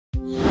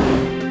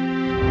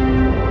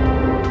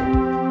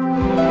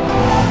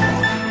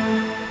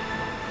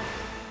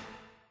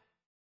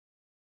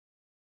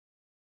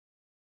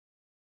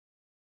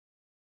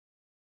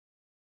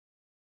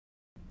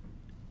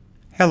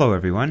Hello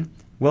everyone.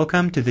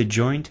 Welcome to the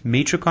joint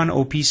Matricon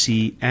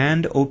OPC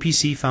and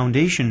OPC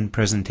Foundation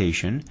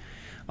presentation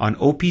on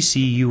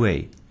OPC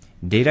UA,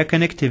 Data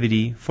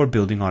Connectivity for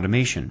Building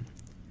Automation.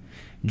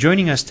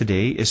 Joining us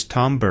today is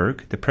Tom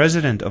Berg, the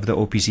President of the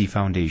OPC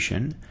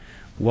Foundation,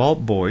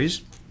 Walt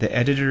Boys, the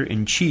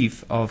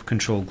Editor-in-Chief of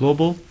Control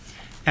Global,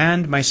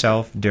 and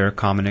myself, Derek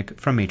Kominick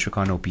from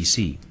Matricon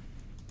OPC.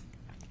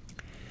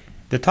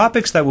 The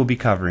topics that we'll be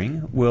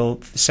covering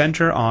will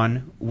center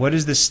on what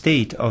is the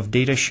state of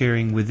data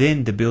sharing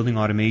within the building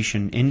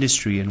automation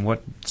industry and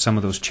what some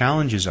of those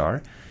challenges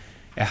are,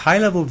 a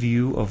high-level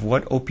view of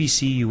what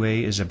OPC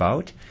UA is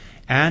about,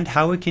 and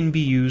how it can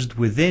be used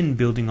within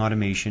building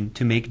automation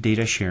to make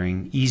data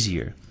sharing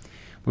easier.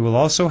 We will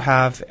also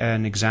have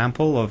an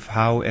example of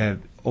how a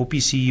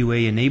OPC UA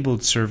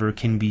enabled server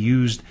can be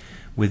used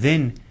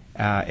within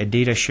a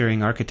data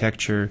sharing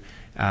architecture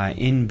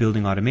in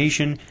building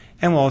automation,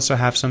 and we'll also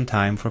have some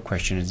time for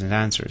questions and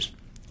answers.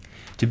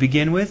 To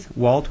begin with,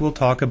 Walt will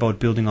talk about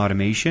building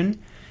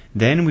automation.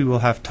 Then we will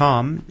have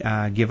Tom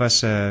give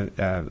us an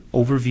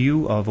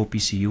overview of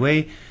OPC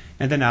UA,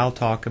 and then I'll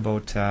talk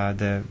about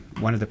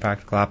one of the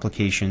practical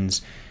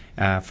applications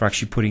for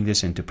actually putting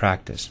this into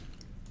practice.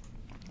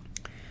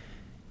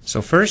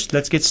 So first,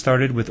 let's get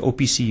started with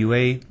OPC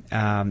UA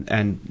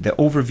and the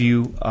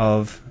overview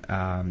of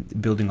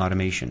building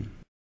automation.